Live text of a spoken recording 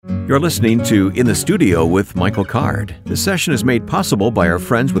You're listening to In the Studio with Michael Card. This session is made possible by our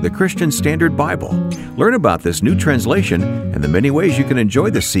friends with the Christian Standard Bible. Learn about this new translation and the many ways you can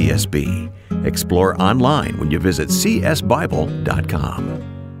enjoy the CSB. Explore online when you visit csbible.com.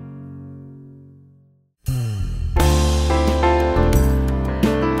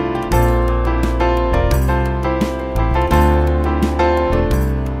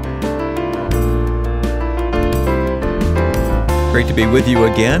 Great to be with you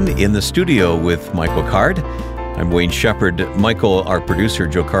again in the studio with Michael Card. I'm Wayne Shepherd. Michael, our producer,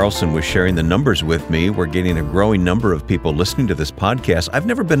 Joe Carlson, was sharing the numbers with me. We're getting a growing number of people listening to this podcast. I've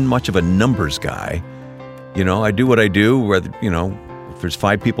never been much of a numbers guy. You know, I do what I do, whether, if there's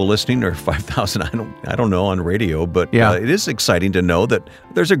 5 people listening or 5,000, I don't know on radio, but it is exciting to know that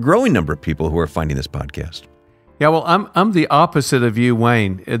there's a growing number of people who are finding this podcast. Yeah, well, I'm the opposite of you,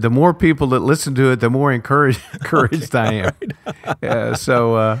 Wayne. The more people that listen to it, the more encouraged I am.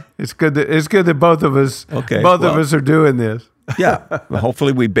 So it's good that both of us are doing this. Yeah,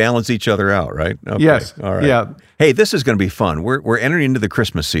 hopefully we balance each other out, right? Okay. Yes. All right. Yeah. Hey, this is going to be fun. We're entering into the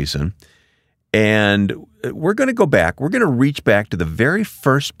Christmas season, and we're going to go back. We're going to reach back to the very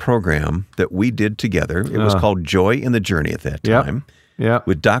first program that we did together. It was called Joy in the Journey at that time. Yeah.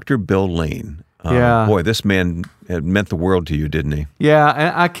 With Dr. Bill Lane. Boy, this man meant the world to you, didn't he? Yeah,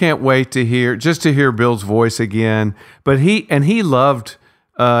 and I can't wait to hear Bill's voice again. But he loved.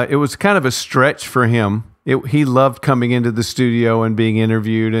 It was kind of a stretch for him. He loved coming into the studio and being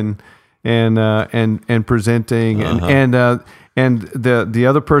interviewed and presenting. And the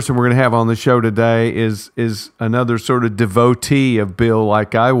other person we're going to have on the show today is another sort of devotee of Bill,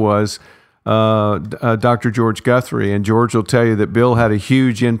 like I was. Dr. George Guthrie, and George will tell you that Bill had a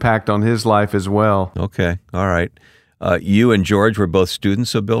huge impact on his life as well. Okay, all right. You and George were both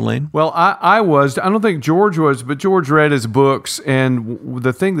students of Bill Lane? Well, I was. I don't think George was, but George read his books, and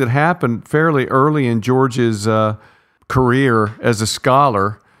the thing that happened fairly early in George's career as a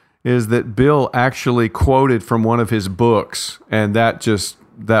scholar is that Bill actually quoted from one of his books, and that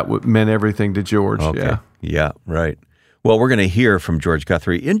meant everything to George. Okay. Yeah, right. Well, we're going to hear from George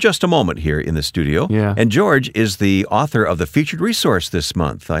Guthrie in just a moment here in the studio. Yeah. And George is the author of the featured resource this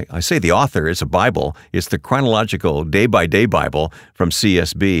month. I say the author, it's a Bible. It's the chronological day-by-day Bible from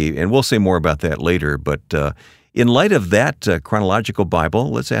CSB, and we'll say more about that later. But in light of that chronological Bible,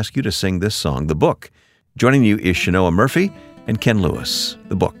 let's ask you to sing this song, The Book. Joining you is Shanoa Murphy and Ken Lewis,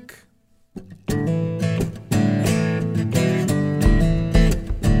 The Book.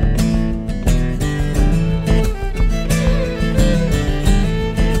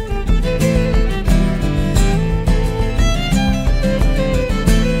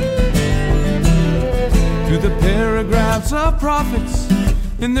 Of prophets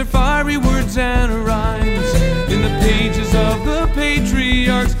in their fiery words and rhymes, in the pages of the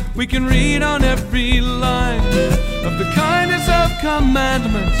patriarchs we can read on every line of the kindness of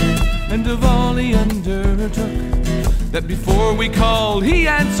commandment and of all he undertook, that before we called he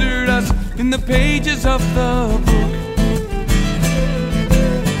answered us in the pages of the book.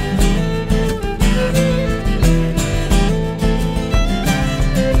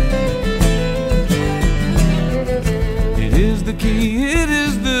 The key, it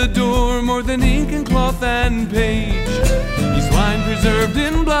is the door, more than ink and cloth and page. He's wine preserved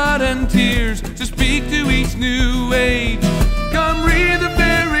in blood and tears to speak to each new age. Come read the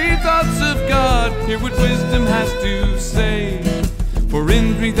very thoughts of God, hear what wisdom has to say. For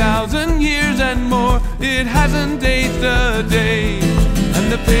in 3,000 years and more, it hasn't aged a day. And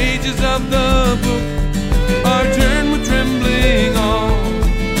the pages of the book are turned with trembling awe,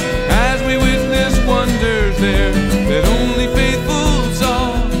 as we witness wonders there that only faithful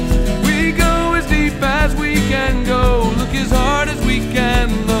saw. We go as deep as we can go, look as hard as we can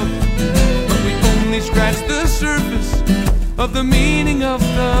look, but we only scratch the surface of the meaning of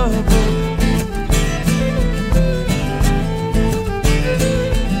the book.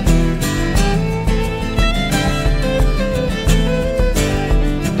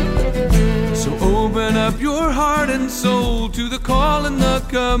 So open up your heart and soul to the call and the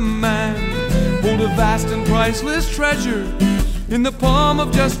command. Hold a vast and priceless treasure in the palm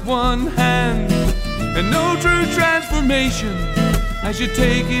of just one hand, and no true transformation as you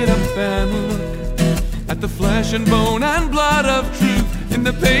take it up and look at the flesh and bone and blood of truth in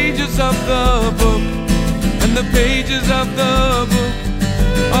the pages of the book. And the pages of the book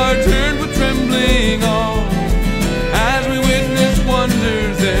are turned with trembling awe, as we witness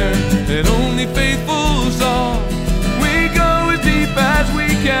wonders there that only faithful saw. We go as deep as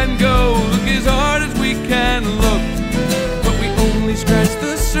we can go, look as hard as we can look, but we only scratch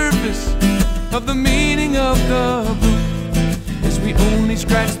the surface of the meaning of the book, as we only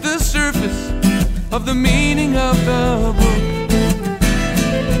scratch the surface of the meaning of the book.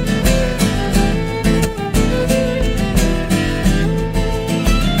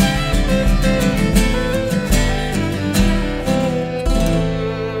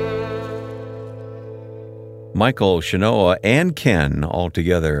 Michael Shinoa and Ken all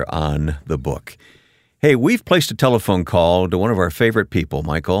together on the book. Hey, we've placed a telephone call to one of our favorite people,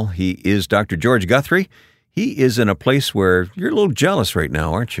 Michael. He is Dr. George Guthrie. He is in a place where you're a little jealous right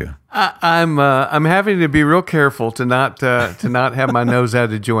now, aren't you? I'm having to be real careful to not have my nose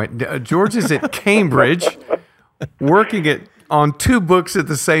out of joint. George is at Cambridge, working on 2 books at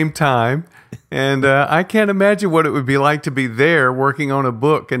the same time, and I can't imagine what it would be like to be there working on a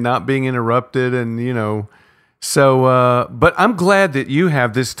book and not being interrupted, and So, but I'm glad that you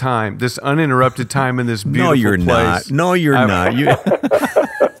have this time, this uninterrupted time in this beautiful place. No, you're not.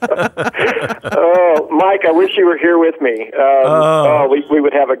 Oh, Mike, I wish you were here with me. We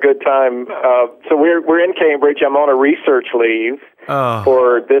would have a good time. So we're in Cambridge. I'm on a research leave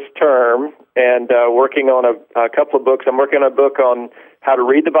for this term and working on a couple of books. I'm working on a book on how to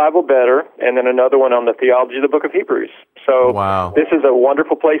read the Bible better, and then another one on the theology of the book of Hebrews. So This is a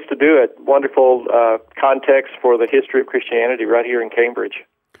wonderful place to do it, wonderful context for the history of Christianity right here in Cambridge.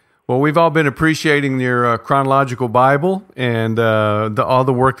 Well, we've all been appreciating your chronological Bible and all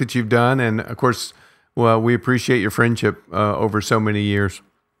the work that you've done, and of course, we appreciate your friendship over so many years.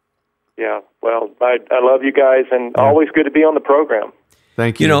 Yeah, well, I love you guys, and always good to be on the program.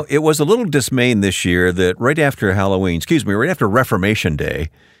 Thank you. You know, it was a little dismaying this year that right after Reformation Day,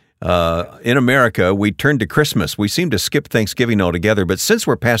 in America, we turned to Christmas. We seem to skip Thanksgiving altogether, but since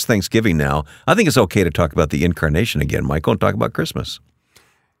we're past Thanksgiving now, I think it's okay to talk about the Incarnation again, Michael, and talk about Christmas.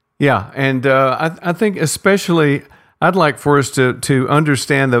 Yeah, and I think especially I'd like for us to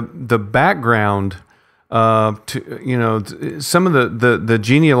understand the background to some of the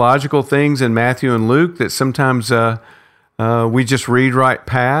genealogical things in Matthew and Luke that sometimes we just read right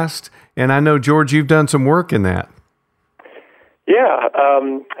past. And I know, George, you've done some work in that. Yeah,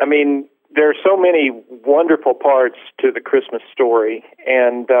 I mean, there are so many wonderful parts to the Christmas story,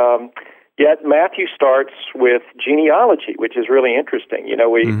 and yet Matthew starts with genealogy, which is really interesting. You know,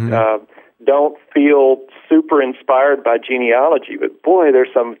 we don't feel super inspired by genealogy, but boy,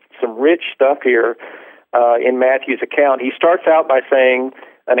 there's some rich stuff here in Matthew's account. He starts out by saying,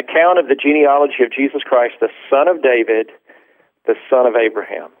 an account of the genealogy of Jesus Christ, the son of David, the son of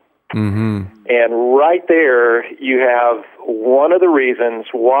Abraham. Mm-hmm. And right there, you have one of the reasons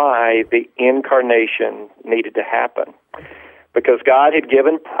why the incarnation needed to happen. Because God had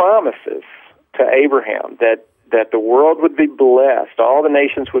given promises to Abraham that the world would be blessed, all the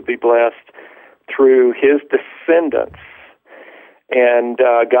nations would be blessed through his descendants. And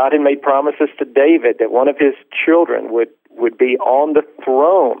God had made promises to David that one of his children would be on the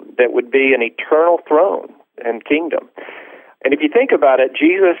throne, that would be an eternal throne and kingdom. And if you think about it,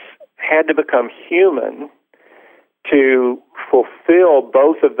 Jesus had to become human to fulfill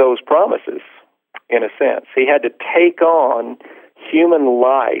both of those promises, in a sense. He had to take on human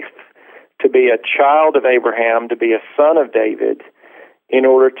life to be a child of Abraham, to be a son of David, in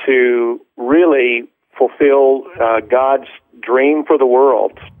order to really fulfill God's dream for the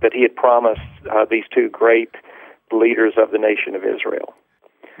world that he had promised these 2 great leaders of the nation of Israel.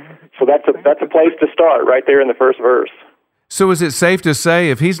 So that's a place to start, right there in the first verse. So is it safe to say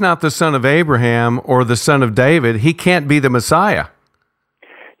if he's not the son of Abraham or the son of David, he can't be the Messiah?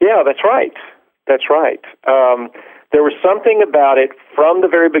 Yeah, that's right. That's right. There was something about it from the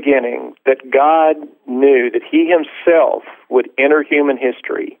very beginning that God knew that he himself would enter human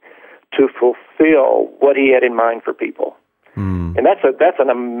history to fulfill what he had in mind for people. Mm. And that's an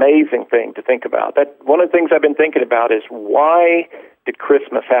amazing thing to think about. That one of the things I've been thinking about is, why did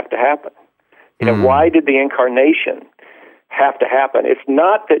Christmas have to happen? You know, why did the incarnation have to happen? It's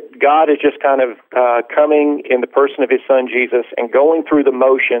not that God is just kind of coming in the person of his son Jesus and going through the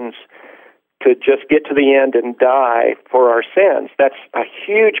motions to just get to the end and die for our sins. That's a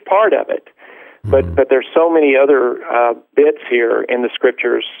huge part of it. But there's so many other bits here in the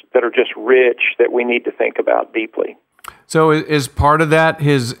scriptures that are just rich that we need to think about deeply. So is part of that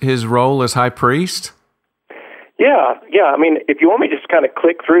his role as high priest? Yeah. I mean, if you want me to just kind of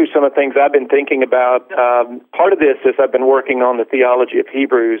click through some of the things I've been thinking about, part of this is I've been working on the theology of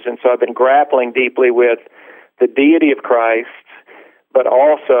Hebrews, and so I've been grappling deeply with the deity of Christ, but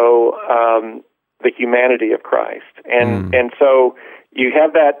also the humanity of Christ. And so you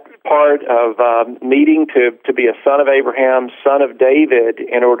have that part of needing to be a son of Abraham, son of David,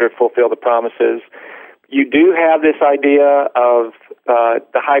 in order to fulfill the promises. You do have this idea of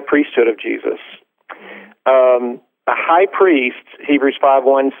the high priesthood of Jesus. a high priest, Hebrews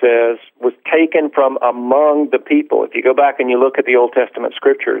 5:1 says, was taken from among the people. If you go back and you look at the Old Testament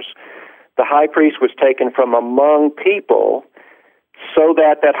scriptures, the high priest was taken from among people so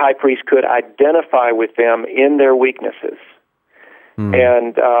that that high priest could identify with them in their weaknesses.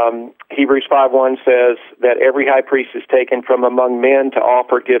 And Hebrews 5:1 says that every high priest is taken from among men to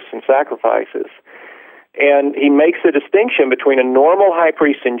offer gifts and sacrifices. And he makes a distinction between a normal high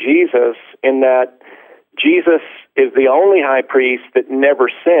priest and Jesus in that Jesus is the only high priest that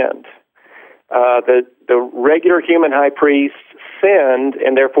never sinned. The regular human high priests sinned,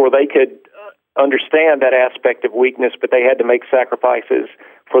 and therefore they could understand that aspect of weakness, but they had to make sacrifices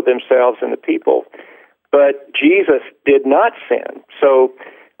for themselves and the people. But Jesus did not sin. So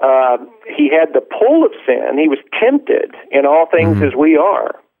he had the pull of sin. He was tempted in all things as we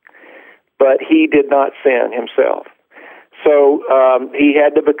are, but he did not sin himself. So he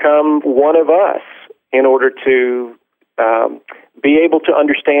had to become one of us in order to be able to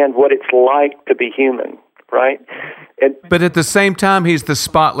understand what it's like to be human, right? But at the same time, he's the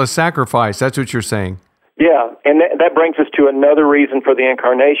spotless sacrifice. That's what you're saying. Yeah, and that brings us to another reason for the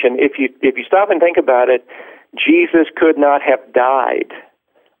incarnation. If you stop and think about it, Jesus could not have died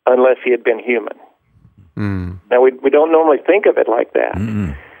unless he had been human. Now, we don't normally think of it like that,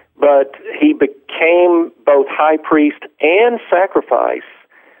 but he became both high priest and sacrifice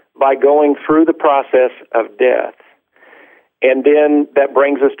by going through the process of death. And then that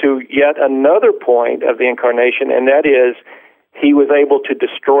brings us to yet another point of the incarnation, and that is he was able to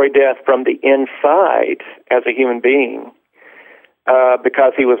destroy death from the inside as a human being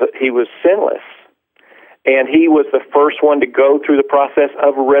because he was sinless. And he was the first one to go through the process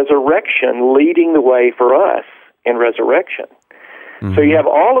of resurrection, leading the way for us in resurrection. So you have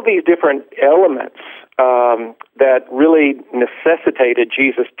all of these different elements that really necessitated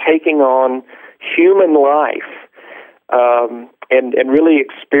Jesus taking on human life and really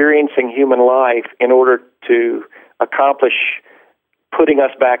experiencing human life in order to accomplish putting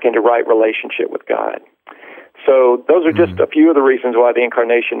us back into right relationship with God. So those are just a few of the reasons why the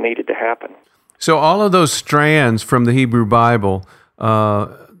incarnation needed to happen. So all of those strands from the Hebrew Bible,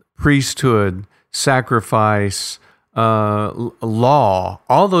 priesthood, sacrifice, law,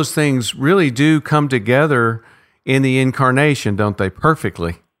 all those things really do come together in the incarnation, don't they,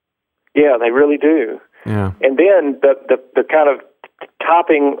 perfectly? Yeah, they really do. Yeah. And then the kind of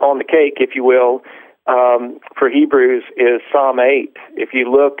topping on the cake, if you will, for Hebrews is Psalm 8. If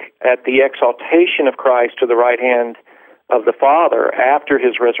you look at the exaltation of Christ to the right hand of the Father after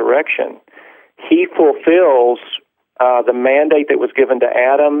his resurrection, he fulfills the mandate that was given to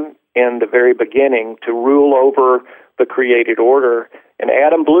Adam in the very beginning to rule over the created order. And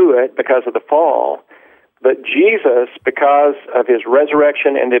Adam blew it because of the fall. But Jesus, because of his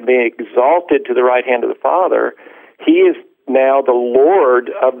resurrection and in being exalted to the right hand of the Father, he is now the Lord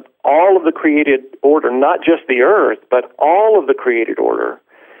of all of the created order, not just the earth, but all of the created order.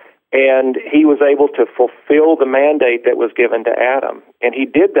 And he was able to fulfill the mandate that was given to Adam. And he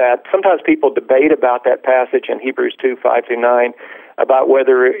did that. Sometimes people debate about that passage in Hebrews 2, 5-9, about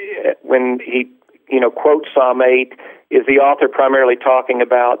whether when he quotes Psalm 8, is the author primarily talking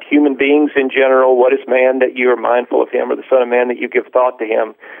about human beings in general, what is man that you are mindful of him, or the Son of Man that you give thought to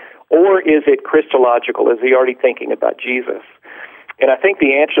him? Or is it Christological? Is he already thinking about Jesus? And I think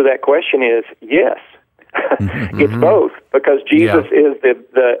the answer to that question is yes. It's both, because Jesus is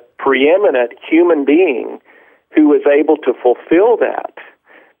the preeminent human being who is able to fulfill that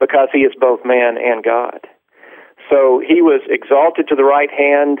because he is both man and God. So he was exalted to the right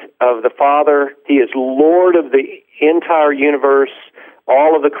hand of the Father. He is Lord of the entire universe,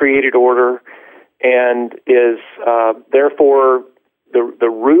 all of the created order, and is therefore the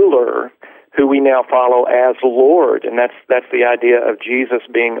ruler who we now follow as Lord. And that's the idea of Jesus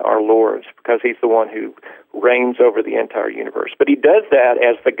being our Lord, because he's the one who reigns over the entire universe. But he does that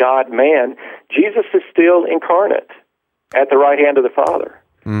as the God-man. Jesus is still incarnate at the right hand of the Father.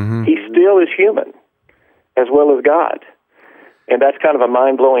 He still is human as well as God. And that's kind of a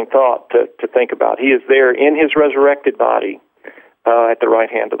mind-blowing thought to think about. He is there in his resurrected body at the right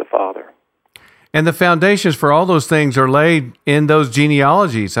hand of the Father. And the foundations for all those things are laid in those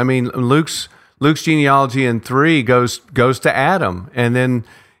genealogies. I mean, Luke's genealogy in 3 goes to Adam, and then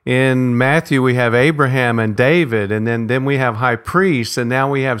in Matthew we have Abraham and David, and then we have high priests, and now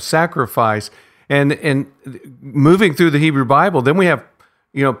we have sacrifice. And moving through the Hebrew Bible, then we have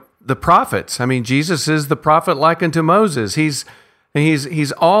the prophets. I mean, Jesus is the prophet like unto Moses. He's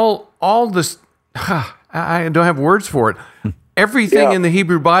all this. I don't have words for it. Everything in the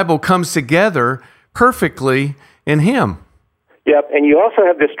Hebrew Bible comes together perfectly in him. Yep, and you also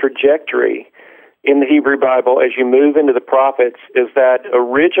have this trajectory in the Hebrew Bible as you move into the prophets is that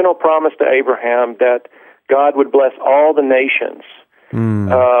original promise to Abraham that God would bless all the nations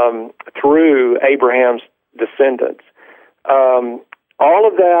through Abraham's descendants. All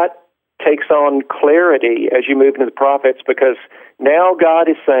of that takes on clarity as you move into the prophets, because now God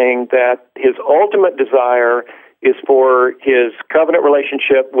is saying that his ultimate desire is for his covenant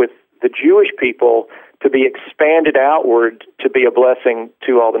relationship with the Jewish people to be expanded outward to be a blessing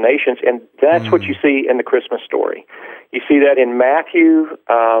to all the nations. And that's what you see in the Christmas story. You see that in Matthew,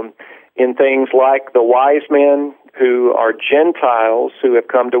 in things like the wise men who are Gentiles who have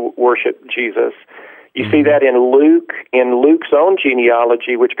come to worship Jesus. You see that in Luke's own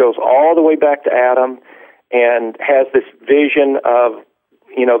genealogy, which goes all the way back to Adam and has this vision of,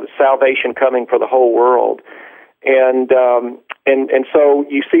 the salvation coming for the whole world. And so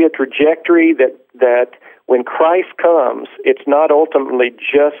you see a trajectory that when Christ comes, it's not ultimately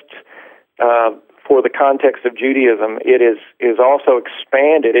just for the context of Judaism. It is also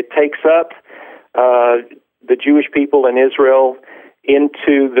expanded. It takes up the Jewish people in Israel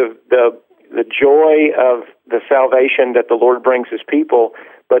into the joy of the salvation that the Lord brings his people,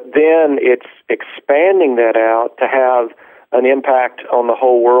 but then it's expanding that out to have an impact on the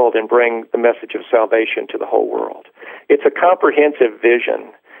whole world and bring the message of salvation to the whole world. It's a comprehensive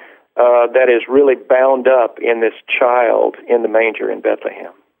vision that is really bound up in this child in the manger in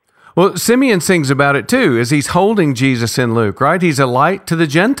Bethlehem. Well, Simeon sings about it too, as he's holding Jesus in Luke, right? He's a light to the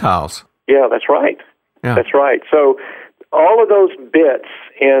Gentiles. Yeah, that's right. Yeah. That's right. So all of those bits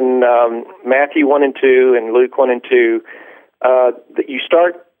in Matthew 1 and 2 and Luke 1 and 2, that you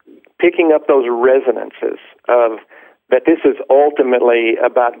start picking up those resonances of that this is ultimately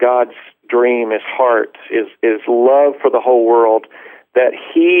about God's dream, his heart, his love for the whole world, that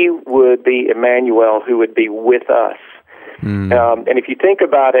he would be Emmanuel, who would be with us. And if you think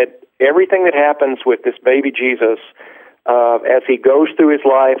about it, everything that happens with this baby Jesus, as he goes through his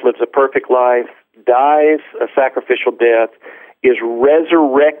life, lives a perfect life, dies a sacrificial death, is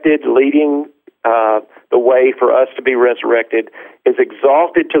resurrected, leading the way for us to be resurrected, is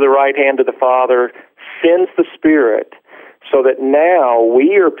exalted to the right hand of the Father, sends the Spirit, so that now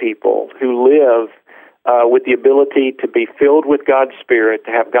we are people who live with the ability to be filled with God's Spirit,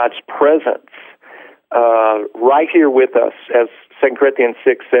 to have God's presence right here with us. As 2 Corinthians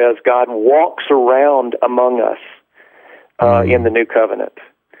 6 says, God walks around among us in the new covenant.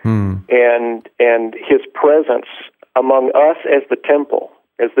 And his presence among us as the temple,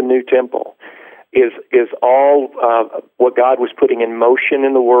 as the new temple, is all what God was putting in motion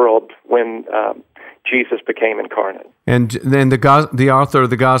in the world when Jesus became incarnate. And then the author of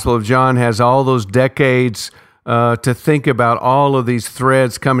the Gospel of John has all those decades to think about all of these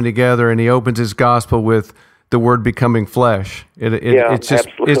threads coming together, and he opens his gospel with the Word becoming flesh. It's just,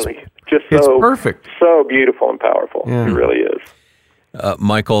 absolutely. It's perfect. So beautiful and powerful. Yeah. It really is.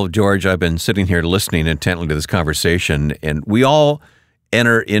 Michael, George, I've been sitting here listening intently to this conversation, and we all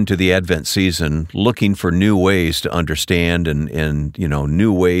enter into the Advent season looking for new ways to understand and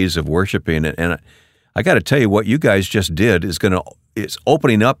new ways of worshiping. And I got to tell you, what you guys just did is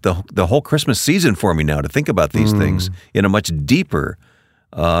opening up the whole Christmas season for me now to think about these things in a much deeper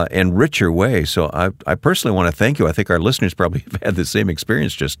and richer way. So I personally want to thank you. I think our listeners probably have had the same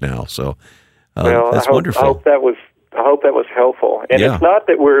experience just now. So that's wonderful. I hope that was helpful. And Yeah. It's not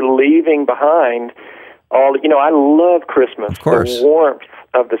that we're leaving behind all. I love Christmas. Of course. The warmth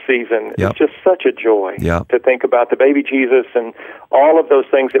of the season. Yep. It's just such a joy Yep. to think about the baby Jesus and all of those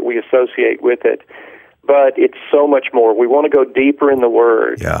things that we associate with it. But it's so much more. We want to go deeper in the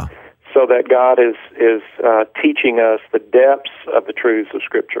Word. Yeah. So that God is teaching us the depths of the truths of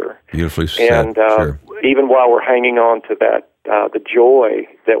Scripture. Beautifully said. And Sure. even while we're hanging on to that, the joy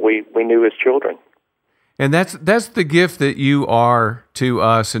that we knew as children. And that's the gift that you are to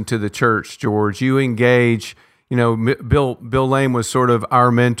us and to the church, George. You engage. Bill Lane was sort of our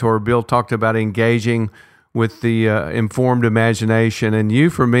mentor. Bill talked about engaging with the informed imagination, and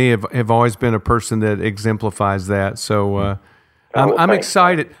you, for me, have always been a person that exemplifies that. So I'm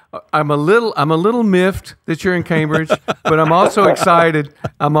excited. I'm a little miffed that you're in Cambridge, but I'm also excited.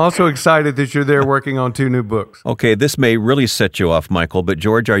 I'm also excited that you're there working on 2 new books. Okay, this may really set you off, Michael, but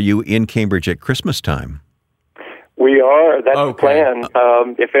George, are you in Cambridge at Christmas time? We are. That's Okay. the plan.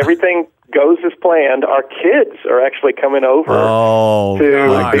 If everything goes as planned, our kids are actually coming over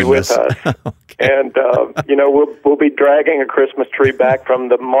to be with us. Okay. And, we'll be dragging a Christmas tree back from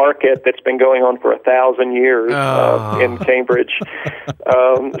the market that's been going on for 1,000 years in Cambridge.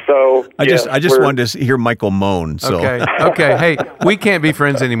 I just wanted to hear Michael moan. So. Okay. Hey, we can't be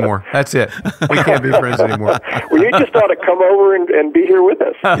friends anymore. That's it. We can't be friends anymore. Well, you just ought to come over and be here with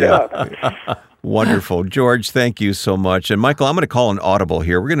us. Yeah. Wonderful. George, thank you so much. And Michael, I'm going to call an audible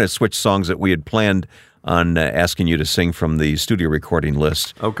here. We're going to switch songs that we had planned on asking you to sing from the studio recording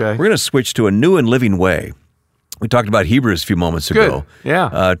list. Okay. We're going to switch to A New and Living Way. We talked about Hebrews a few moments ago.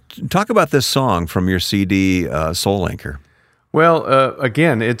 Yeah. Talk about this song from your CD, Soul Anchor. Well,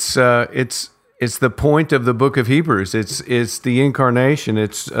 again, it's the point of the book of Hebrews. It's the incarnation.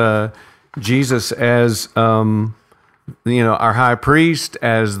 It's Jesus as our high priest,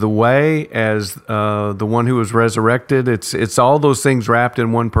 as the way, as the one who was resurrected. It's all those things wrapped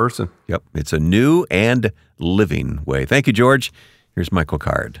in one person. Yep, it's a new and living way. Thank you, George. Here's Michael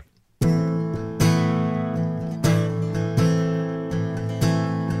Card.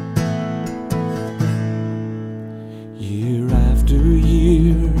 Year after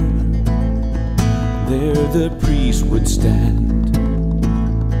year, there the priest would stand,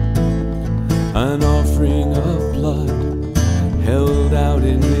 an offering of blood held out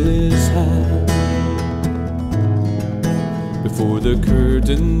in his hand. Before the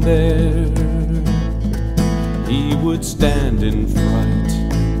curtain there, he would stand in fright.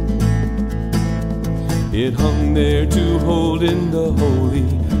 It hung there to hold in the holy,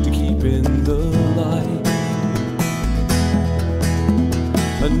 to keep in the light.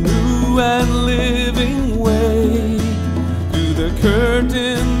 A new and living way through the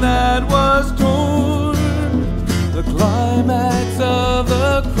curtain that was torn. The climax of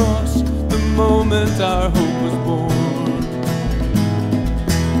the cross, the moment our hope was born.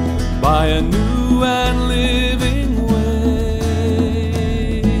 By a new and living way.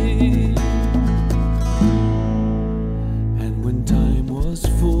 And when time was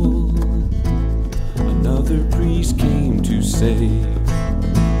full, another priest came to save.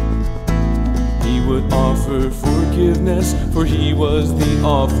 He would offer forgiveness, for he was the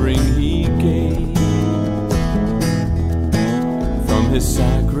offering he gave. From his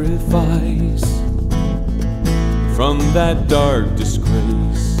sacrifice, from that dark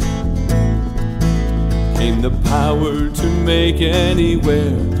disgrace, came the power to make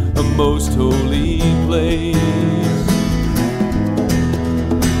anywhere a most holy place.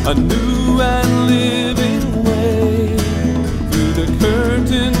 A new and living way through the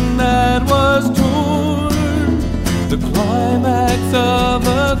curtain that was torn. The climax of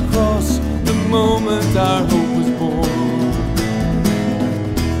a cross, the moment our hope was born.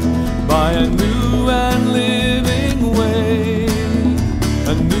 By a new and living way,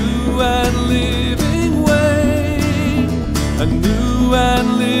 a new and living way, a new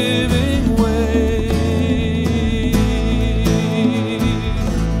and living way.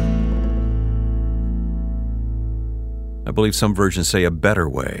 I believe some versions say a better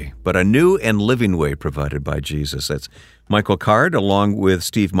way, but a new and living way provided by Jesus. That's Michael Card, along with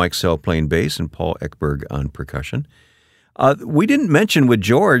Steve Mikesell playing bass and Paul Ekberg on percussion. We didn't mention with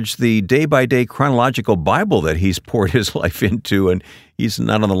George the day-by-day chronological Bible that he's poured his life into, and he's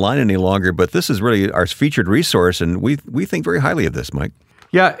not on the line any longer, but this is really our featured resource, and we think very highly of this, Mike.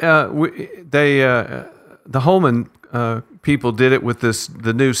 Yeah, the Holman people did it with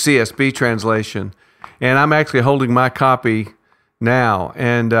the new CSB translation, and I'm actually holding my copy now,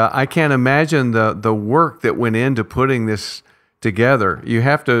 and I can't imagine the work that went into putting this together. You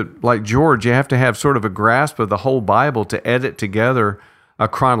have to, like George, you have to have sort of a grasp of the whole Bible to edit together a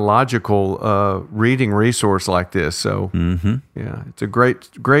chronological reading resource like this. So, yeah, it's a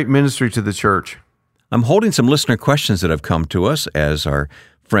great ministry to the church. I'm holding some listener questions that have come to us as our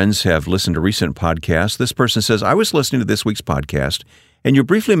friends have listened to recent podcasts. This person says, I was listening to this week's podcast, and you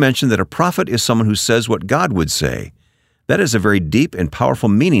briefly mentioned that a prophet is someone who says what God would say. That is a very deep and powerful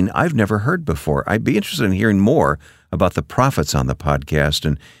meaning I've never heard before. I'd be interested in hearing more about the prophets on the podcast,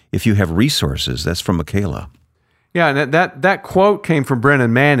 and if you have resources. That's from Michaela. Yeah, and that quote came from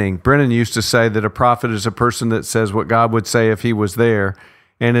Brennan Manning. Brennan used to say that a prophet is a person that says what God would say if he was there,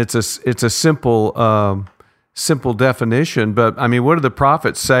 and it's a simple definition. But I mean, what do the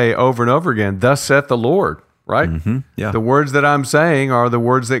prophets say over and over again? Thus saith the Lord, right? Mm-hmm. Yeah. The words that I'm saying are the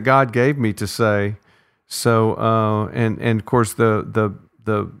words that God gave me to say. So, and of course, the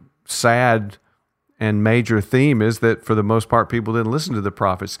sad and major theme is that for the most part, people didn't listen to the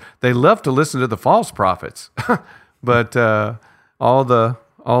prophets. They love to listen to the false prophets, but all the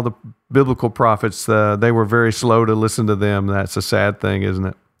biblical prophets, they were very slow to listen to them. That's a sad thing, isn't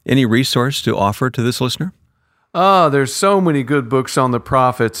it? Any resource to offer to this listener? Oh, there's so many good books on the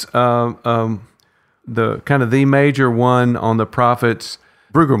prophets. The major one on the prophets,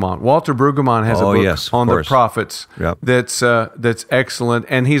 Brueggemann. Walter Brueggemann has a book on the prophets. Yep. That's excellent,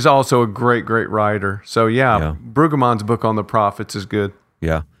 and he's also a great writer. So yeah, Brueggemann's book on the prophets is good.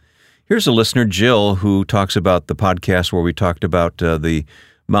 Yeah. Here's a listener, Jill, who talks about the podcast where we talked about the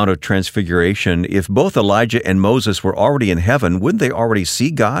Mount of Transfiguration, if both Elijah and Moses were already in heaven, wouldn't they already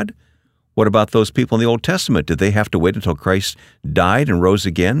see God? What about those people in the Old Testament? Did they have to wait until Christ died and rose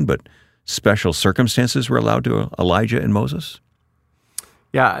again, but special circumstances were allowed to Elijah and Moses?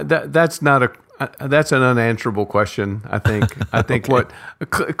 Yeah, that's an unanswerable question. I think. I think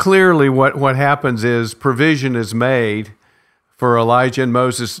clearly what happens is provision is made for Elijah and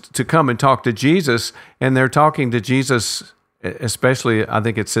Moses to come and talk to Jesus, and they're talking to Jesus. Especially, I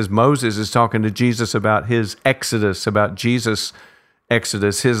think it says Moses is talking to Jesus about his exodus, about Jesus'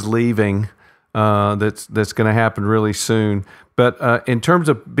 exodus, his leaving. That's going to happen really soon. But in terms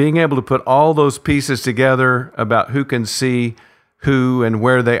of being able to put all those pieces together about who can see who and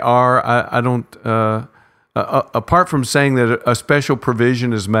where they are, I don't. Apart from saying that a special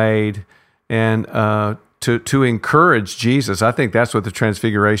provision is made and to encourage Jesus, I think that's what the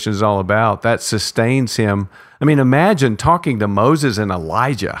Transfiguration is all about. That sustains him. I mean, imagine talking to Moses and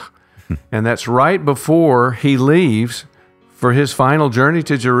Elijah, and that's right before he leaves for his final journey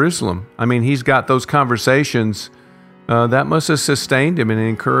to Jerusalem. I mean, he's got those conversations. That must have sustained him and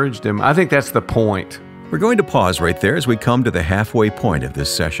encouraged him. I think that's the point. We're going to pause right there as we come to the halfway point of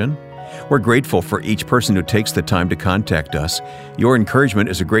this session. We're grateful for each person who takes the time to contact us. Your encouragement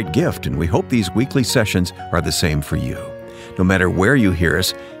is a great gift, and we hope these weekly sessions are the same for you. No matter where you hear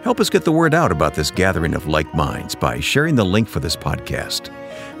us, help us get the word out about this gathering of like minds by sharing the link for this podcast.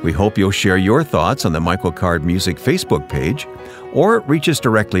 We hope you'll share your thoughts on the Michael Card Music Facebook page, or reach us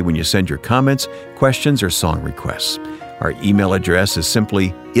directly when you send your comments, questions, or song requests. Our email address is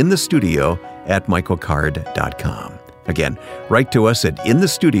simply inthestudio@michaelcard.com. Again, write to us at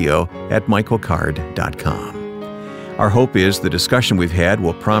inthestudio@michaelcard.com. Our hope is the discussion we've had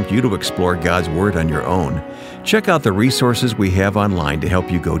will prompt you to explore God's Word on your own. Check out the resources we have online to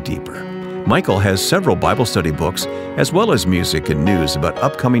help you go deeper. Michael has several Bible study books, as well as music and news about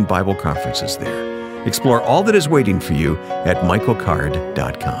upcoming Bible conferences there. Explore all that is waiting for you at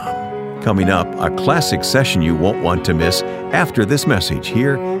michaelcard.com. Coming up, a classic session you won't want to miss after this message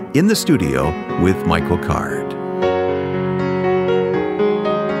here in the studio with Michael Card.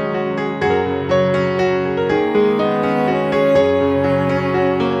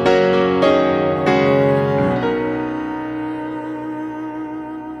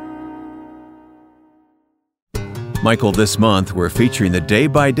 Michael, this month we're featuring the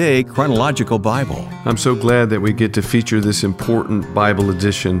Day-by-Day Chronological Bible. I'm so glad that we get to feature this important Bible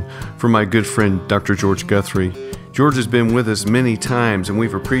edition from my good friend, Dr. George Guthrie. George has been with us many times, and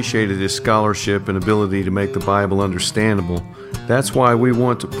we've appreciated his scholarship and ability to make the Bible understandable. That's why we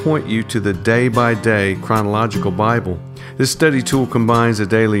want to point you to the Day-by-Day Chronological Bible. This study tool combines a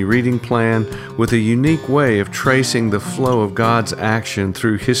daily reading plan with a unique way of tracing the flow of God's action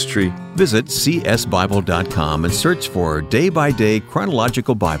through history. Visit csbible.com and search for Day-by-Day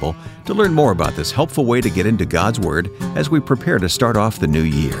Chronological Bible to learn more about this helpful way to get into God's Word as we prepare to start off the new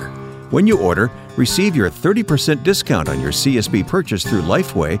year. When you order, receive your 30% discount on your CSB purchase through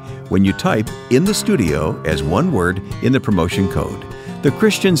Lifeway when you type "In the Studio" as one word in the promotion code. The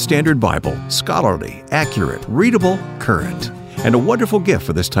Christian Standard Bible, scholarly, accurate, readable, current, and a wonderful gift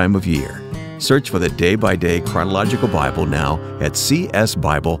for this time of year. Search for the Day-by-Day Chronological Bible now at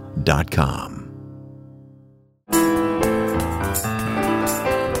csbible.com.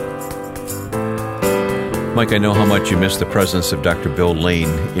 Mike, I know how much you miss the presence of Dr. Bill Lane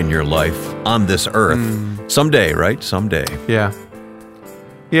in your life on this earth. Someday, right? Someday. Yeah.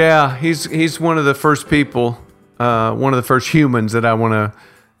 Yeah, he's one of the first people, one of the first humans that I want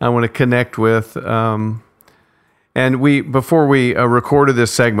to connect with. And before we recorded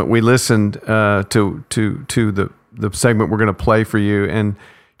this segment, we listened to the segment we're going to play for you, and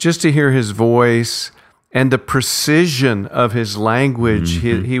just to hear his voice and the precision of his language.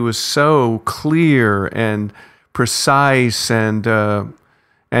 He was so clear and precise, and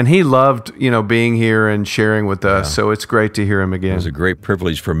he loved being here and sharing with us. So it's great to hear him again. It was a great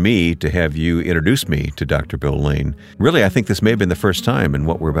privilege for me to have you introduce me to Dr. Bill Lane. Really, I think this may have been the first time in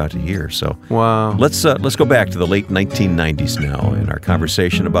what we're about to hear. So wow. Let's go back to the late 1990s now in our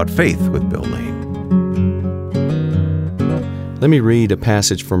conversation about faith with Bill Lane. Let me read a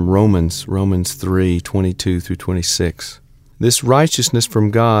passage from Romans 3:22 through 26. This righteousness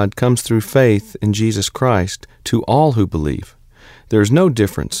from God comes through faith in Jesus Christ to all who believe. There is no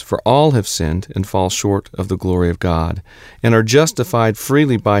difference, for all have sinned and fall short of the glory of God, and are justified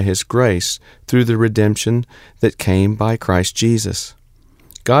freely by His grace through the redemption that came by Christ Jesus.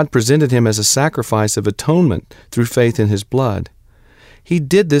 God presented Him as a sacrifice of atonement through faith in His blood. He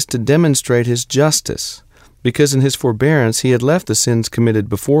did this to demonstrate His justice, because in His forbearance He had left the sins committed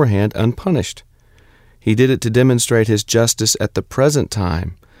beforehand unpunished. He did it to demonstrate His justice at the present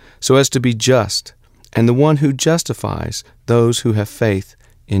time, so as to be just, and the one who justifies those who have faith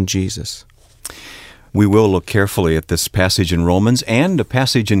in Jesus. We will look carefully at this passage in Romans and a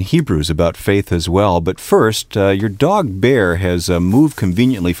passage in Hebrews about faith as well. But first, your dog Bear has moved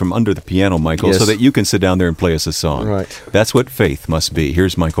conveniently from under the piano, Michael, Yes. so that you can sit down there and play us a song. Right. That's what faith must be.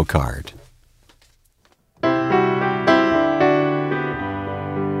 Here's Michael Card.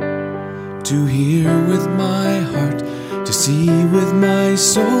 To hear with my heart, to see with my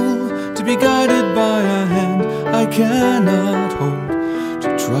soul, to be guided by a hand I cannot hold, to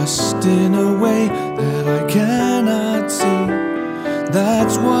trust in a way that I cannot see.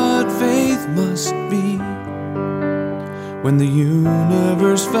 That's what faith must be. When the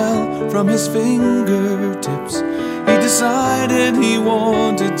universe fell from His fingertips, He decided He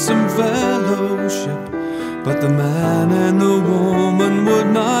wanted some fellowship. But the man and the woman would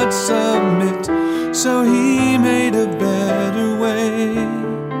not submit, so He made a better way.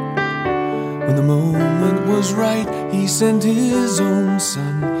 When the moment was right, He sent His own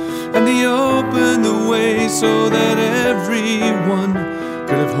Son, and He opened the way so that everyone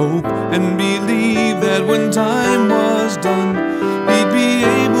could have hope and believe that when time was done, He'd be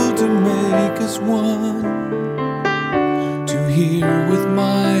able to make us one. To hear with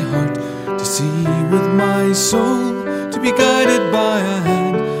my heart, to see with my soul, to be guided by a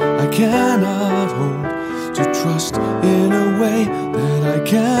hand I cannot hold, to trust in a way that I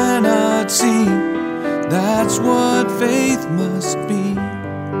cannot see. That's what faith must be.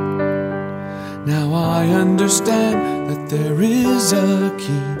 Now I understand that there is a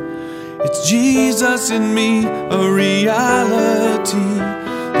key. It's Jesus in me, a reality,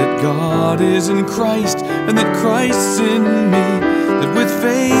 that God is in Christ and that Christ's in me. That with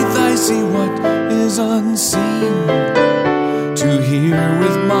faith I see what is unseen. To hear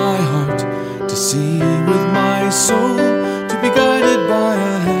with my heart, to see with my soul, to be guided by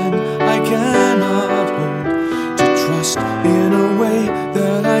a hand I cannot hold, to trust in a way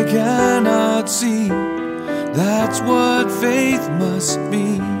that I cannot see. That's what faith must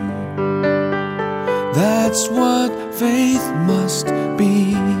be. That's what faith must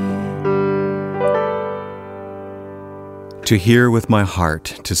be. To hear with my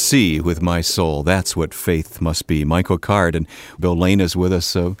heart, to see with my soul. That's what faith must be. Michael Card and Bill Lane is with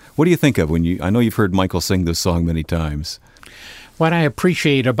us. What do you think of when I know you've heard Michael sing this song many times. What I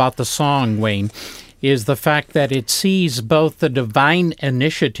appreciate about the song, Wayne, is the fact that it sees both the divine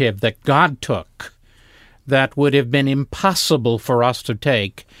initiative that God took that would have been impossible for us to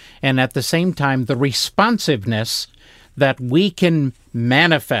take, and at the same time the responsiveness that we can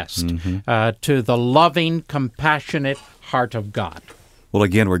manifest to the loving, compassionate heart of God. Well,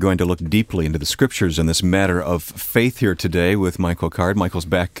 again, we're going to look deeply into the Scriptures in this matter of faith here today with Michael Card. Michael's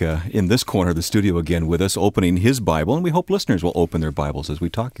back in this corner of the studio again with us, opening his Bible, and we hope listeners will open their Bibles as we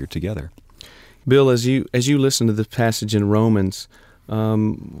talk here together. Bill, as you listen to this passage in Romans,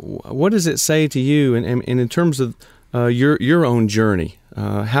 what does it say to you, and in terms of your own journey,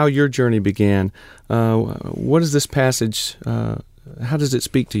 how your journey began? What does this passage? How does it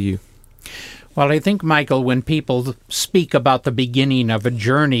speak to you? Well, I think, Michael, when people speak about the beginning of a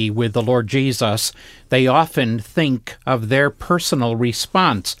journey with the Lord Jesus, they often think of their personal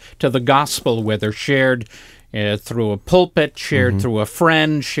response to the gospel, whether shared through a pulpit, shared through a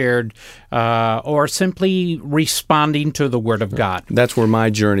friend, shared, or simply responding to the Word of God. That's where my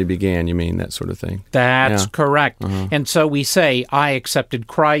journey began, you mean, that sort of thing? That's correct. And so we say, I accepted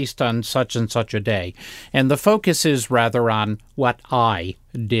Christ on such and such a day. And the focus is rather on what I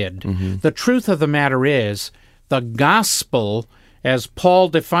did. The truth of the matter is, the gospel, as Paul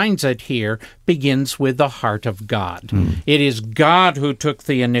defines it here, begins with the heart of God. It is God who took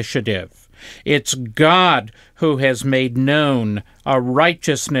the initiative. It's God who has made known a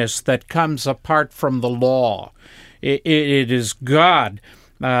righteousness that comes apart from the law. It is God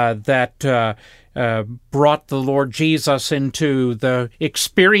that brought the Lord Jesus into the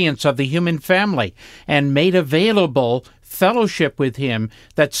experience of the human family and made available fellowship with Him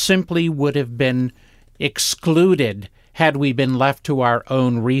that simply would have been excluded had we been left to our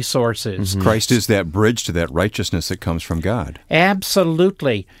own resources. Christ is that bridge to that righteousness that comes from God.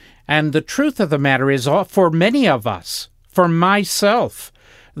 Absolutely. And the truth of the matter is, for many of us, for myself,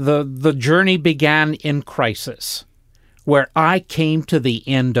 the journey began in crisis, where I came to the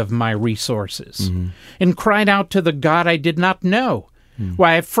end of my resources and cried out to the God I did not know.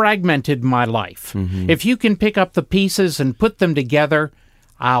 Why, I fragmented my life. If you can pick up the pieces and put them together,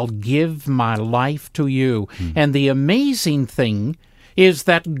 I'll give my life to you. And the amazing thing is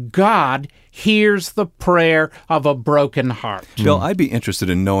that God hears the prayer of a broken heart. Bill, I'd be interested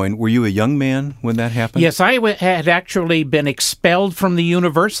in knowing, were you a young man when that happened? Yes, I had actually been expelled from the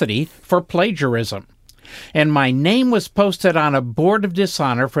university for plagiarism, and my name was posted on a board of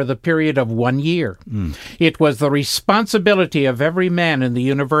dishonor for the period of 1 year. It was the responsibility of every man in the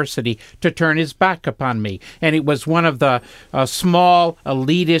university to turn his back upon me, and it was one of the small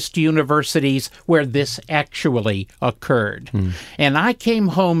elitist universities where this actually occurred. And I came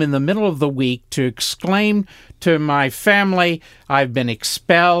home in the middle of the week to exclaim to my family, I've been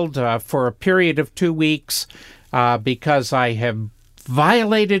expelled for a period of 2 weeks because I have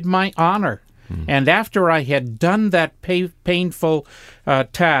violated my honor. And after I had done that painful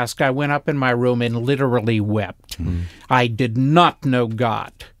task, I went up in my room and literally wept. I did not know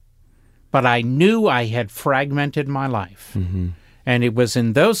God, but I knew I had fragmented my life. And it was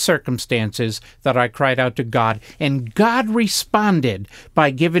in those circumstances that I cried out to God, and God responded by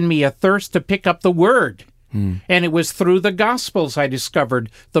giving me a thirst to pick up the Word. And it was through the Gospels I discovered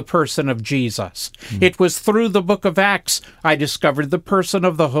the person of Jesus. It was through the book of Acts I discovered the person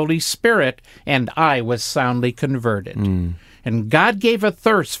of the Holy Spirit, and I was soundly converted. And God gave a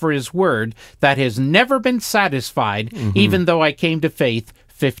thirst for His Word that has never been satisfied, even though I came to faith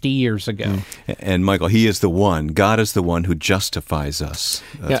 50 years ago. And Michael, He is the one, God is the one who justifies us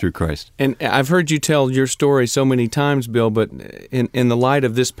through Christ. And I've heard you tell your story so many times, Bill, but in the light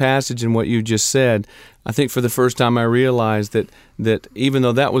of this passage and what you just said, I think for the first time I realized that even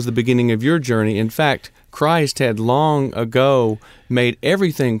though that was the beginning of your journey, in fact, Christ had long ago made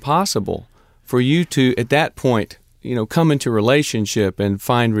everything possible for you to, at that point, come into relationship and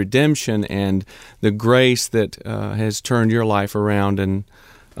find redemption and the grace that has turned your life around. And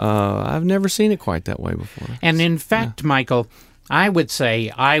I've never seen it quite that way before. And in fact, Michael, I would say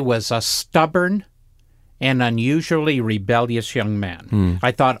I was a stubborn and unusually rebellious young man.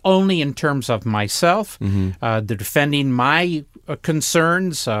 I thought only in terms of myself, defending my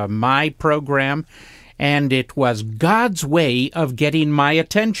concerns, my program, and it was God's way of getting my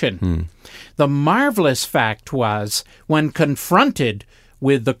attention. The marvelous fact was, when confronted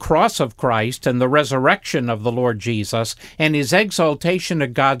with the cross of Christ and the resurrection of the Lord Jesus and His exaltation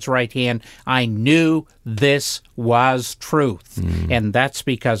at God's right hand, I knew this was truth. And that's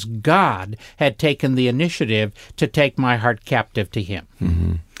because God had taken the initiative to take my heart captive to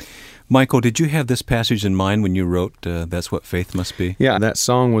Him. Michael, did you have this passage in mind when you wrote That's What Faith Must Be? Yeah, that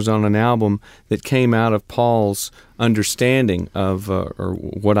song was on an album that came out of Paul's understanding of, or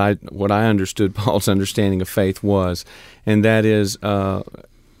what I understood Paul's understanding of faith was, and that is, the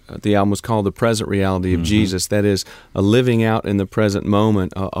album was called The Present Reality of Jesus. That is, a living out in the present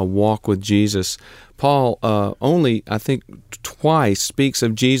moment, a walk with Jesus. Paul only, I think, twice speaks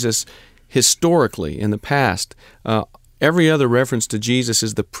of Jesus historically in the past. Every other reference to Jesus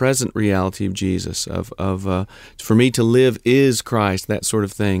is the present reality of Jesus. For me to live is Christ, that sort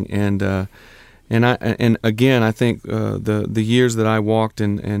of thing. And again, I think the years that I walked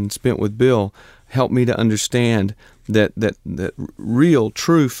and spent with Bill helped me to understand that real,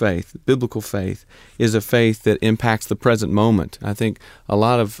 true faith, biblical faith, is a faith that impacts the present moment. I think a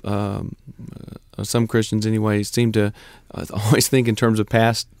lot of some Christians, anyway, seem to always think in terms of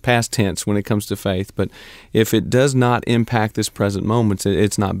past tense when it comes to faith. But if it does not impact this present moment,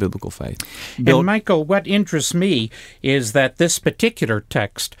 it's not biblical faith. Bill? And Michael, what interests me is that this particular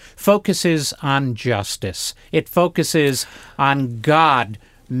text focuses on justice. It focuses on God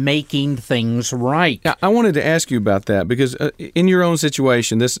making things right. Yeah, I wanted to ask you about that because in your own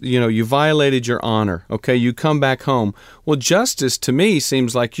situation, you violated your honor. Okay, you come back home. Well, justice to me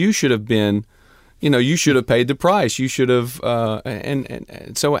seems like you should have been, you should have paid the price. You should have,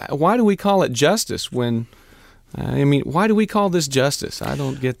 and so why do we call it justice when? Why do we call this justice? I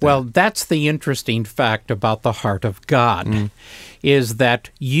don't get that. Well, that's the interesting fact about the heart of God, is that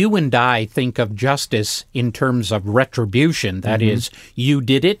you and I think of justice in terms of retribution. That is, you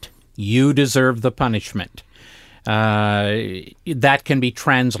did it, you deserve the punishment. That can be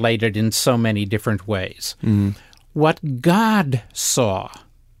translated in so many different ways. What God saw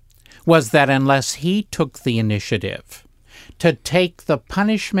was that unless He took the initiative to take the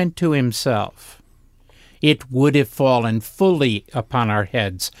punishment to Himself, it would have fallen fully upon our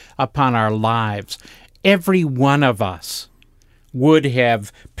heads, upon our lives. Every one of us would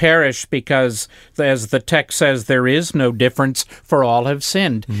have perished because, as the text says, there is no difference, for all have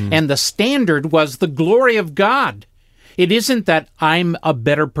sinned. And the standard was the glory of God. It isn't that I'm a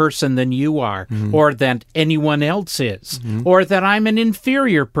better person than you are, or that anyone else is, or that I'm an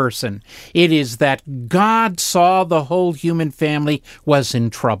inferior person. It is that God saw the whole human family was in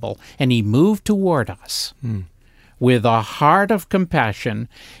trouble, and He moved toward us. with a heart of compassion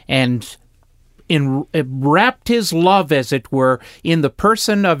and wrapped his love, as it were, in the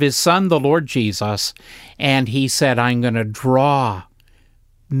person of his Son, the Lord Jesus. And he said, I'm going to draw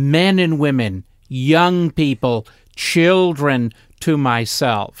men and women, young people, children to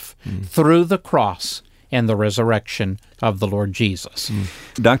myself through the cross and the resurrection of the Lord Jesus.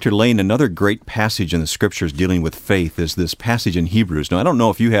 Dr. Lane, another great passage in the Scriptures dealing with faith is this passage in Hebrews. Now, I don't know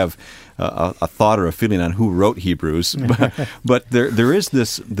if you have a thought or a feeling on who wrote Hebrews, but there is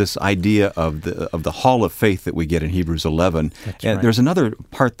this idea of the hall of faith that we get in Hebrews 11. That's and right. There's another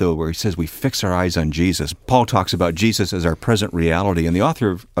part, though, where he says we fix our eyes on Jesus. Paul talks about Jesus as our present reality, and the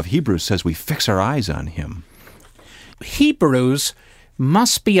author of Hebrews says we fix our eyes on him. Hebrews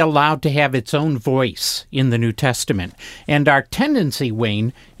must be allowed to have its own voice in the New Testament. And our tendency,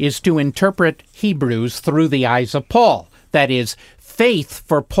 Wayne, is to interpret Hebrews through the eyes of Paul. That is, faith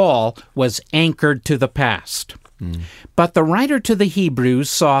for Paul was anchored to the past. But the writer to the Hebrews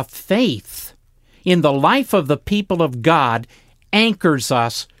saw faith in the life of the people of God anchors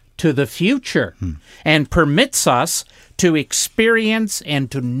us to the future and permits us to experience and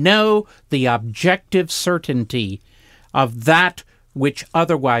to know the objective certainty of that which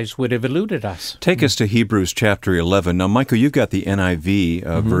otherwise would have eluded us. Take us to Hebrews chapter 11. Now, Michael, you've got the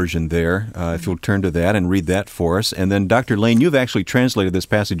NIV version there. If you'll turn to that and read that for us. And then, Dr. Lane, you've actually translated this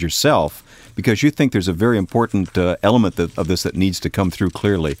passage yourself because you think there's a very important element of this that needs to come through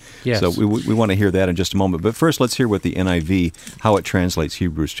clearly. Yes. So we want to hear that in just a moment. But first, let's hear what the NIV, how it translates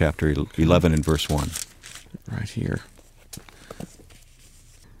Hebrews chapter 11 and verse 1. Right here.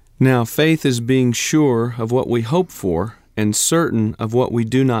 Now, faith is being sure of what we hope for and certain of what we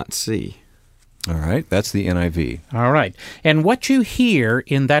do not see. All right, that's the NIV. All right. And what you hear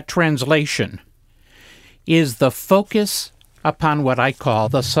in that translation is the focus upon what I call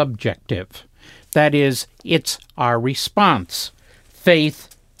the subjective. That is, it's our response.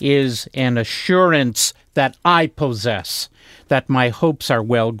 Faith is an assurance that I possess, that my hopes are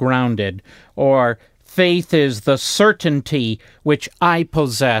well grounded, or faith is the certainty which I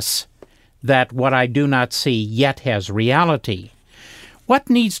possess that what I do not see yet has reality. What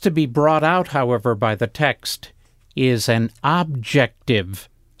needs to be brought out, however, by the text is an objective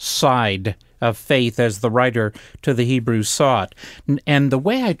side of faith as the writer to the Hebrews saw it. And the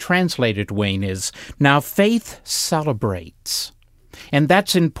way I translate it, Wayne, is, now faith celebrates. And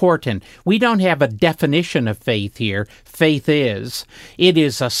that's important. We don't have a definition of faith here. Faith is. It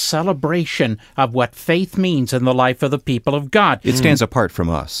is a celebration of what faith means in the life of the people of God. It stands apart from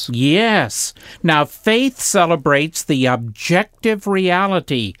us. Yes. Now, faith celebrates the objective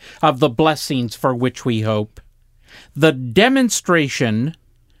reality of the blessings for which we hope, the demonstration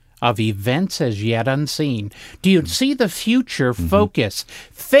of events as yet unseen. Do you see the future focus?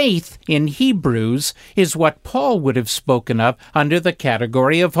 Faith in Hebrews is what Paul would have spoken of under the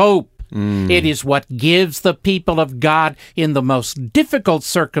category of hope. It is what gives the people of God in the most difficult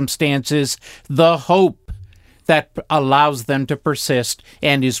circumstances the hope that allows them to persist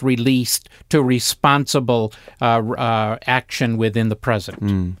and is released to responsible action within the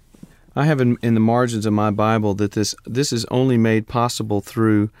present. I have in the margins of my Bible that this is only made possible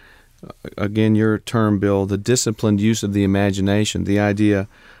through, again, your term, Bill, the disciplined use of the imagination, the idea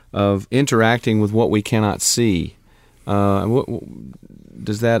of interacting with what we cannot see.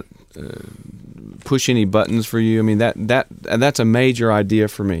 Does that push any buttons for you? I mean, that's a major idea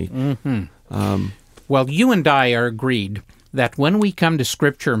for me. Well, you and I are agreed that when we come to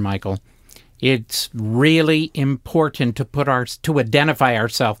Scripture, Michael, it's really important to identify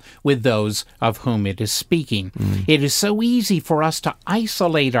ourselves with those of whom it is speaking. It is so easy for us to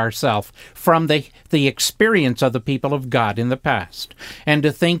isolate ourselves from the experience of the people of God in the past and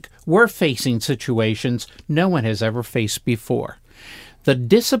to think we're facing situations no one has ever faced before. The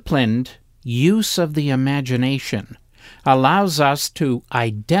disciplined use of the imagination allows us to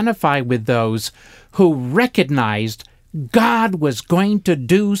identify with those who recognized God was going to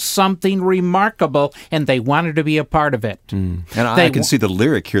do something remarkable, and they wanted to be a part of it. And I can see the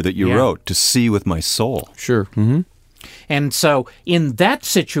lyric here that you wrote, to see with my soul. Sure. And so in that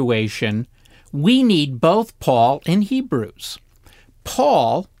situation, we need both Paul and Hebrews.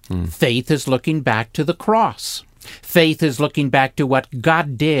 Paul, faith is looking back to the cross. Faith is looking back to what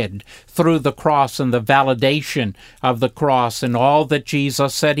God did through the cross and the validation of the cross and all that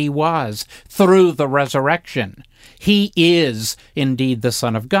Jesus said he was through the resurrection. He is indeed the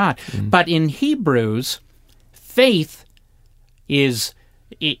Son of God. But in Hebrews, faith is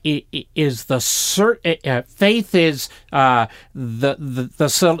the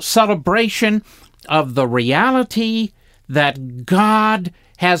celebration of the reality that God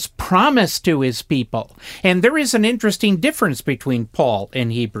has promised to his people. And there is an interesting difference between Paul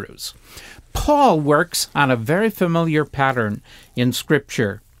and Hebrews. Paul works on a very familiar pattern in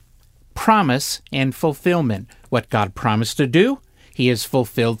Scripture: promise and fulfillment. What God promised to do, he has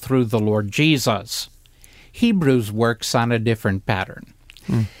fulfilled through the Lord Jesus. Hebrews works on a different pattern.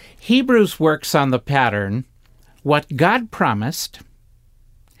 Hebrews works on the pattern: what God promised,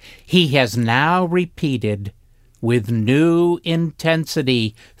 he has now repeated with new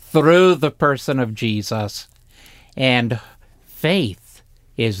intensity through the person of Jesus. And faith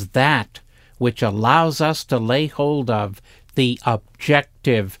is that which allows us to lay hold of the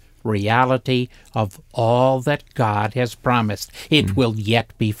objective reality of all that God has promised. It will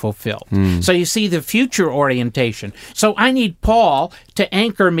yet be fulfilled. So you see the future orientation. So I need Paul to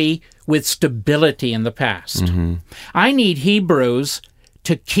anchor me with stability in the past. I need Hebrews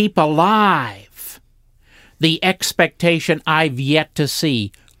to keep alive the expectation I've yet to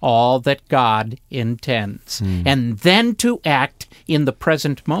see all that God intends, and then to act in the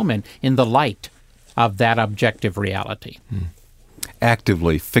present moment in the light of that objective reality.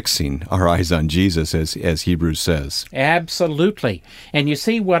 Actively fixing our eyes on Jesus, as Hebrews says. Absolutely. And you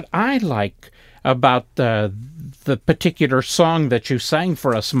see, what I like about the particular song that you sang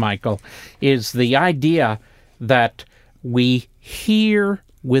for us, Michael, is the idea that we hear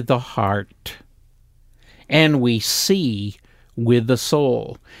with the heart and we see with the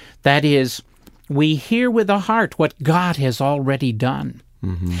soul. That is, we hear with the heart what God has already done,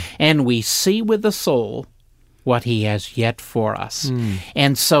 and we see with the soul what he has yet for us.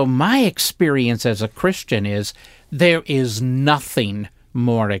 And so my experience as a Christian is there is nothing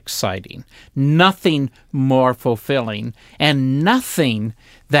more exciting, nothing more fulfilling, and nothing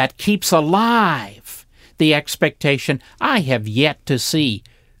that keeps alive the expectation I have yet to see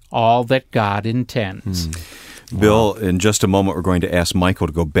all that God intends. Bill, in just a moment, we're going to ask Michael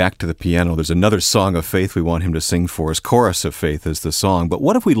to go back to the piano. There's another song of faith we want him to sing for us. Chorus of Faith is the song. But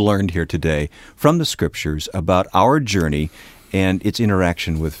what have we learned here today from the Scriptures about our journey and its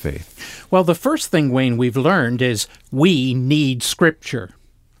interaction with faith? Well, the first thing, Wayne, we've learned is we need Scripture.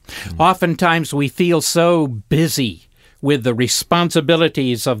 Oftentimes we feel so busy with the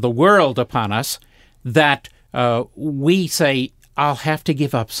responsibilities of the world upon us that we say, I'll have to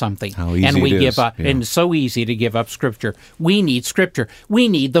give up something. How easy and we it give is. up, Yeah. and it's so easy to give up Scripture. We need Scripture. We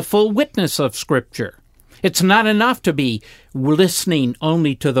need the full witness of Scripture. It's not enough to be listening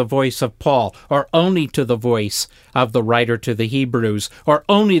only to the voice of Paul, or only to the voice of the writer to the Hebrews, or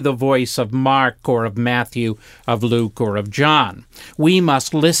only the voice of Mark, or of Matthew, of Luke, or of John. We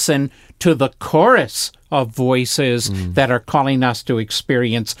must listen to the chorus of voices that are calling us to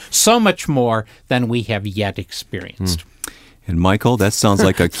experience so much more than we have yet experienced. And Michael, that sounds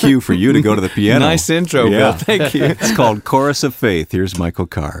like a cue for you to go to the piano. Nice intro, Bill. Thank you. It's called Chorus of Faith. Here's Michael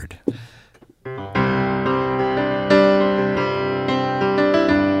Card.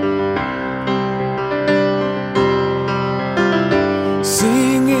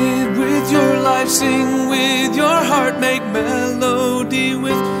 Sing it with your life, sing with your heart, make melody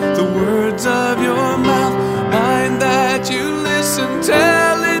with the words of your mouth. Mind that you listen,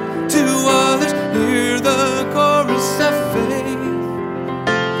 tell it to others, hear the chorus of faith,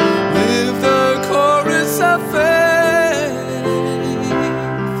 live the chorus of faith.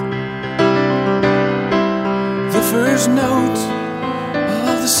 The first note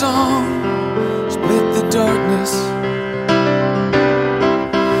of the song split the darkness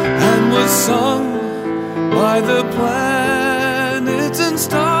and was sung by the planets and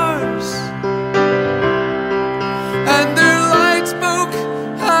stars, and their light spoke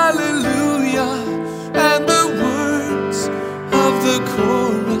hallelujah, and the words of the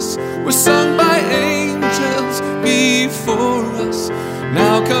chorus were sung by angels before us.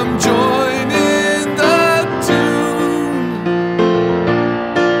 Now come join in the tune,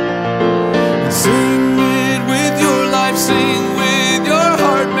 sing it with your life, sing with your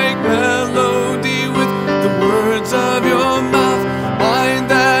heart, make melody with the words of your mouth. Mind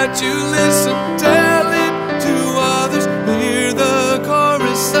that you listen, tell it to others, hear the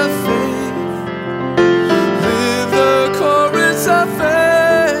chorus of faith, live the chorus of faith.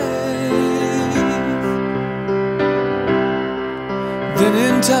 Then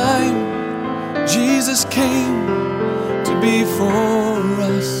in time, Jesus came to be for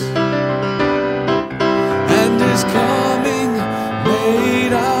us, and his coming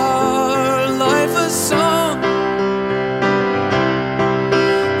made our life a song,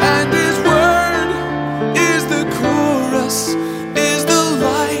 and his word is the chorus, is the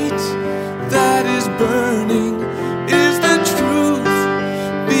light that is burning, is the truth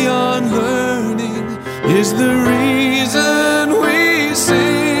beyond learning, is the reason we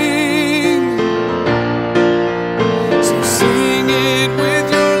sing.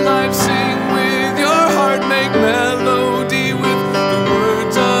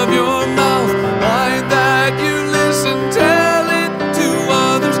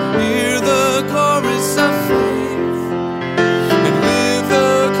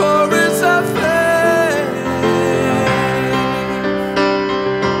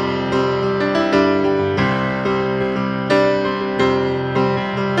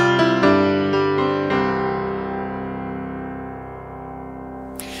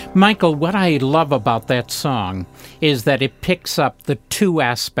 Michael, what I love about that song is that it picks up the two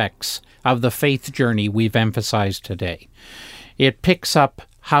aspects of the faith journey we've emphasized today. It picks up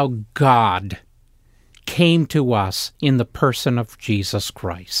how God came to us in the person of Jesus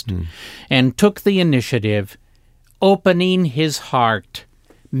Christ and took the initiative, opening his heart,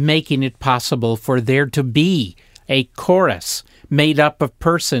 making it possible for there to be a chorus made up of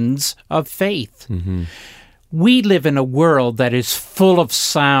persons of faith. We live in a world that is full of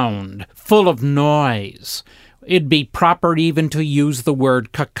sound, full of noise. It'd be proper even to use the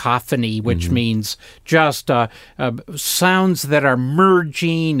word cacophony, which means just sounds that are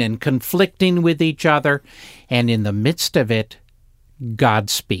merging and conflicting with each other. And in the midst of it, God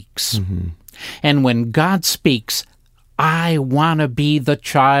speaks. And when God speaks, I want to be the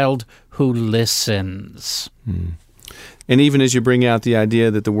child who listens. And even as you bring out the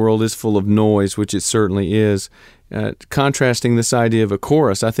idea that the world is full of noise, which it certainly is, contrasting this idea of a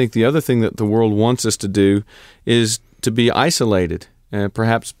chorus, I think the other thing that the world wants us to do is to be isolated,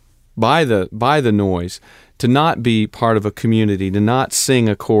 perhaps by the noise, to not be part of a community, to not sing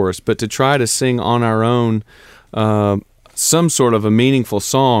a chorus, but to try to sing on our own some sort of a meaningful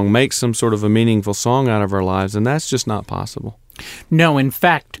song, make some sort of a meaningful song out of our lives, and that's just not possible. No, in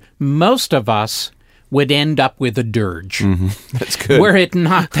fact, most of us would end up with a dirge. That's good. Were it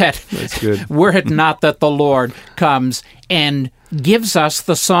not that That's good. Were it not that the Lord comes and gives us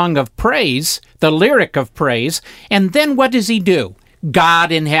the song of praise, the lyric of praise, and then what does he do?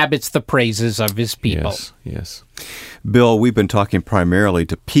 God inhabits the praises of his people. Yes. Bill, we've been talking primarily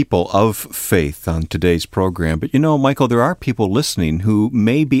to people of faith on today's program, but Michael, there are people listening who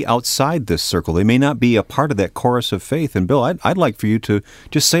may be outside this circle. They may not be a part of that chorus of faith. And Bill, I'd like for you to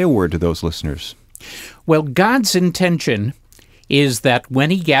just say a word to those listeners. Well, God's intention is that when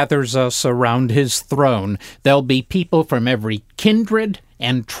he gathers us around his throne, there'll be people from every kindred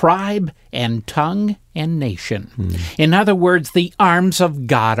and tribe and tongue and nation. In other words, the arms of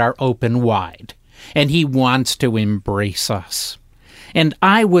God are open wide, and he wants to embrace us. And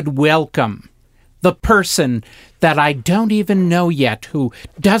I would welcome the person that I don't even know yet, who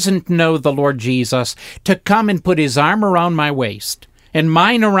doesn't know the Lord Jesus, to come and put his arm around my waist and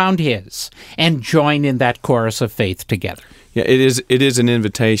mine around his, and join in that chorus of faith together. Yeah, it is an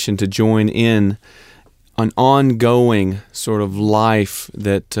invitation to join in an ongoing sort of life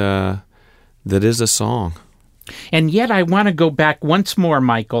that is a song. And yet I want to go back once more,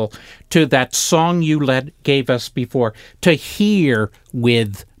 Michael, to that song you gave us before, to hear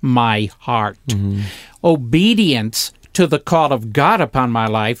with my heart. Obedience to the call of God upon my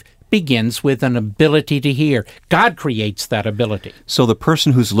life begins with an ability to hear. God creates that ability. So the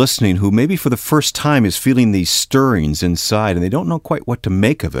person who's listening, who maybe for the first time is feeling these stirrings inside and they don't know quite what to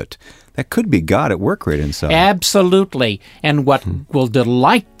make of it, that could be God at work right inside. Absolutely. And what will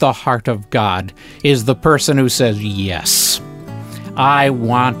delight the heart of God is the person who says, yes, I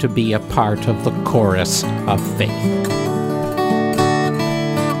want to be a part of the chorus of faith.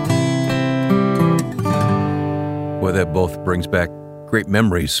 Well, that both brings back great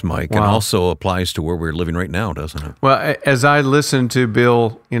memories, Mike, and also applies to where we're living right now, doesn't it? Well, as I listen to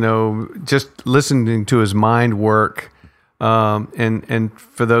Bill, just listening to his mind work, and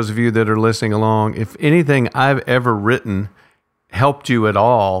for those of you that are listening along, if anything I've ever written helped you at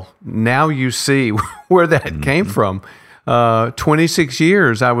all, now you see where that came from. 26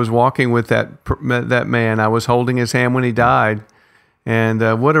 years I was walking with that man. I was holding his hand when he died,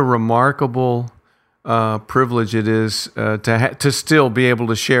 and what a remarkable privilege it is to still be able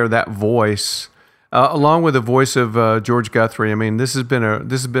to share that voice along with the voice of George Guthrie. I mean, this has been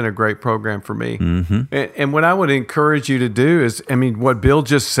a great program for me. And what I would encourage you to do is, what Bill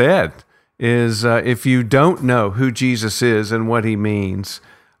just said is, if you don't know who Jesus is and what he means,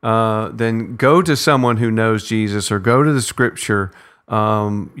 then go to someone who knows Jesus or go to the Scripture.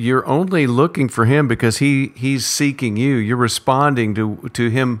 You're only looking for him because he's seeking you. You're responding to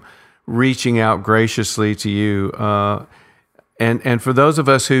him reaching out graciously to you. And for those of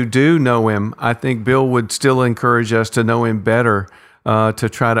us who do know him, I think Bill would still encourage us to know him better, to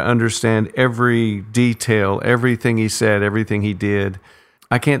try to understand every detail, everything he said, everything he did.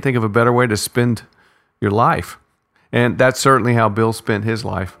 I can't think of a better way to spend your life. And that's certainly how Bill spent his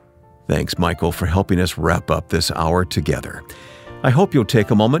life. Thanks, Michael, for helping us wrap up this hour together. I hope you'll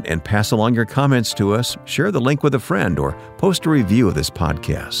take a moment and pass along your comments to us, share the link with a friend, or post a review of this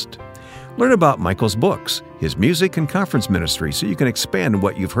podcast. Learn about Michael's books, his music, and conference ministry so you can expand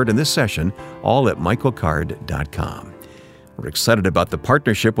what you've heard in this session, all at michaelcard.com. We're excited about the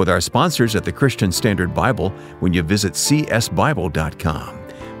partnership with our sponsors at the Christian Standard Bible when you visit csbible.com.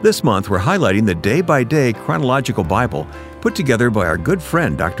 This month, we're highlighting the Day by Day Chronological Bible, put together by our good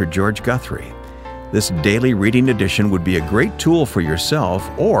friend Dr. George Guthrie. This daily reading edition would be a great tool for yourself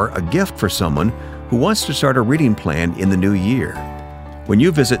or a gift for someone who wants to start a reading plan in the new year. When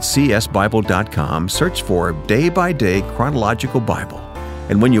you visit csbible.com, search for Day by Day Chronological Bible.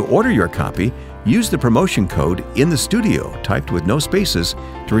 And when you order your copy, use the promotion code In the Studio, typed with no spaces,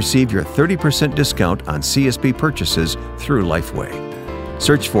 to receive your 30% discount on CSB purchases through Lifeway.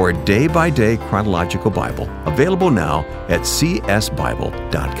 Search for Day by Day Chronological Bible, available now at csbible.com.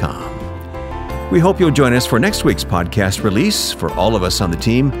 We hope you'll join us for next week's podcast release. For all of us on the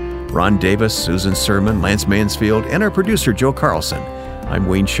team, Ron Davis, Susan Sermon, Lance Mansfield, and our producer, Joe Carlson, I'm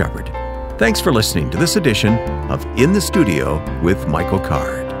Wayne Shepherd. Thanks for listening to this edition of In the Studio with Michael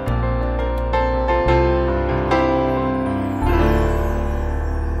Card.